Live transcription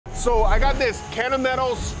So I got this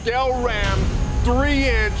Kennametal Scale Ram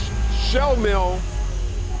 3-inch shell mill.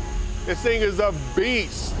 This thing is a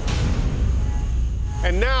beast.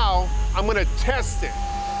 And now I'm gonna test it.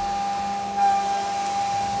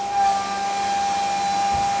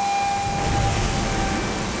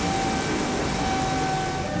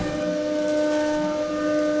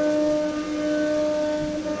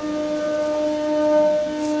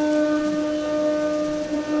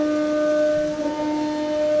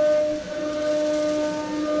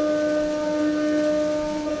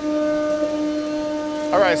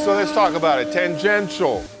 All right, so let's talk about it.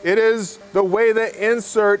 Tangential. It is the way the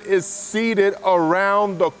insert is seated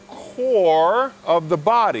around the core of the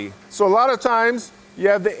body. So a lot of times you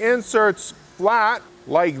have the inserts flat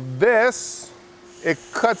like this. It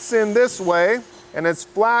cuts in this way and it's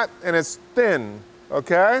flat and it's thin,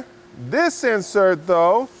 okay? This insert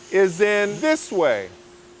though is in this way,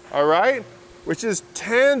 all right? Which is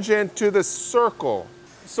tangent to the circle.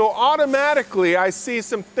 So automatically I see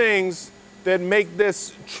some things that make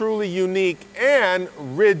this truly unique and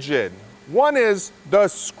rigid. One is the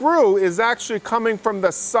screw is actually coming from the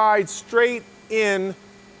side straight in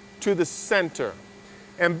to the center.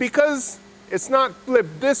 And because it's not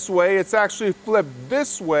flipped this way, it's actually flipped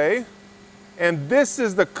this way, and this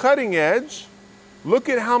is the cutting edge, look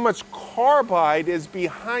at how much carbide is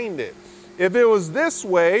behind it. If it was this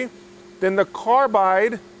way, then the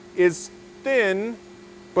carbide is thin,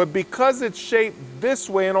 but because it's shaped this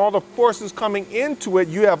way and all the forces coming into it,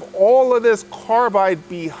 you have all of this carbide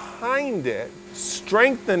behind it,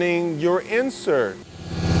 strengthening your insert.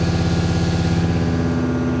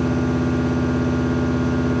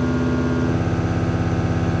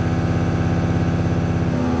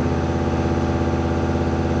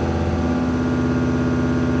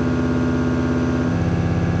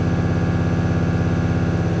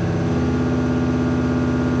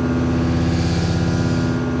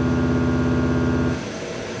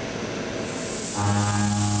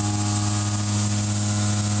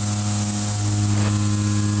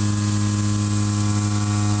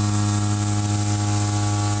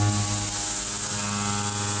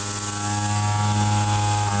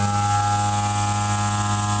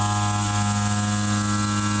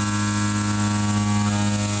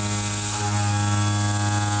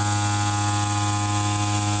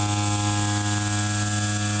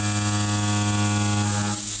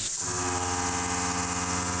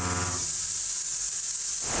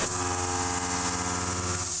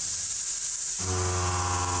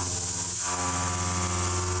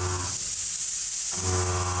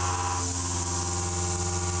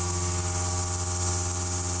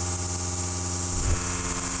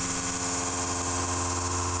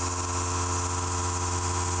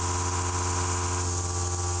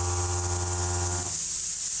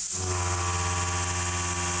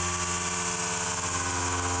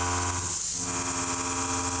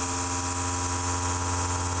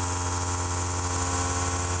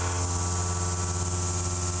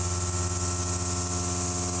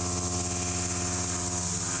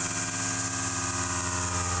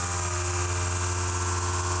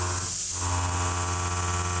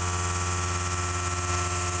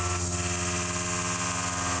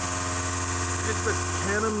 It's the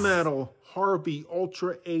Kennametal Harvey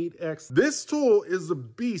Ultra 8X. This tool is a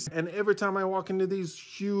beast, and every time I walk into these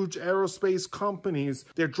huge aerospace companies,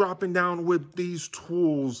 they're dropping down with these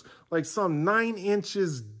tools, like some 9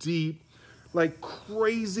 inches deep, like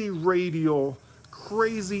crazy radial,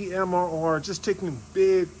 crazy MRR, just taking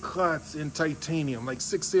big cuts in titanium, like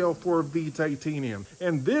 6L4V titanium.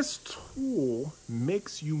 And this tool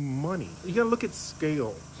makes you money. You gotta look at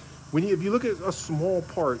scale. If you look at a small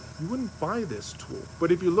part, you wouldn't buy this tool. But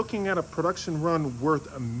if you're looking at a production run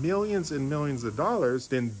worth millions and millions of dollars,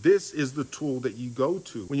 then this is the tool that you go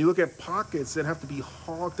to. When you look at pockets that have to be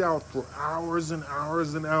hogged out for hours and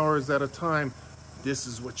hours and hours at a time, this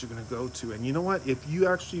is what you're gonna go to. And you know what? If you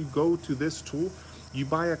actually go to this tool, you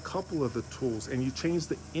buy a couple of the tools and you change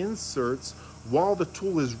the inserts while the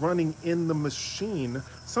tool is running in the machine.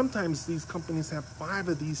 Sometimes these companies have 5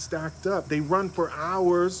 of these stacked up. They run for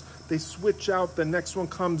hours, they switch out, the next one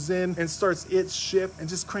comes in and starts its shift and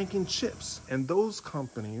just cranking chips. And those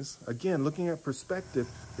companies, again, looking at perspective,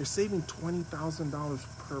 they're saving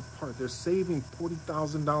 $20,000 per part. They're saving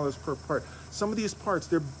 $40,000 per part. Some of these parts,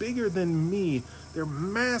 they're bigger than me. They're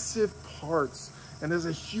massive parts. And there's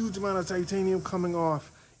a huge amount of titanium coming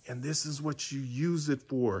off, and this is what you use it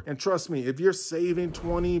for. And trust me, if you're saving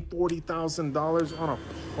 $20,000, $40,000 on a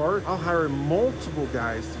part, I'll hire multiple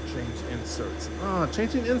guys to change inserts.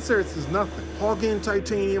 Changing inserts is nothing. Hogging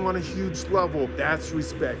titanium on a huge level, that's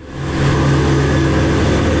respect.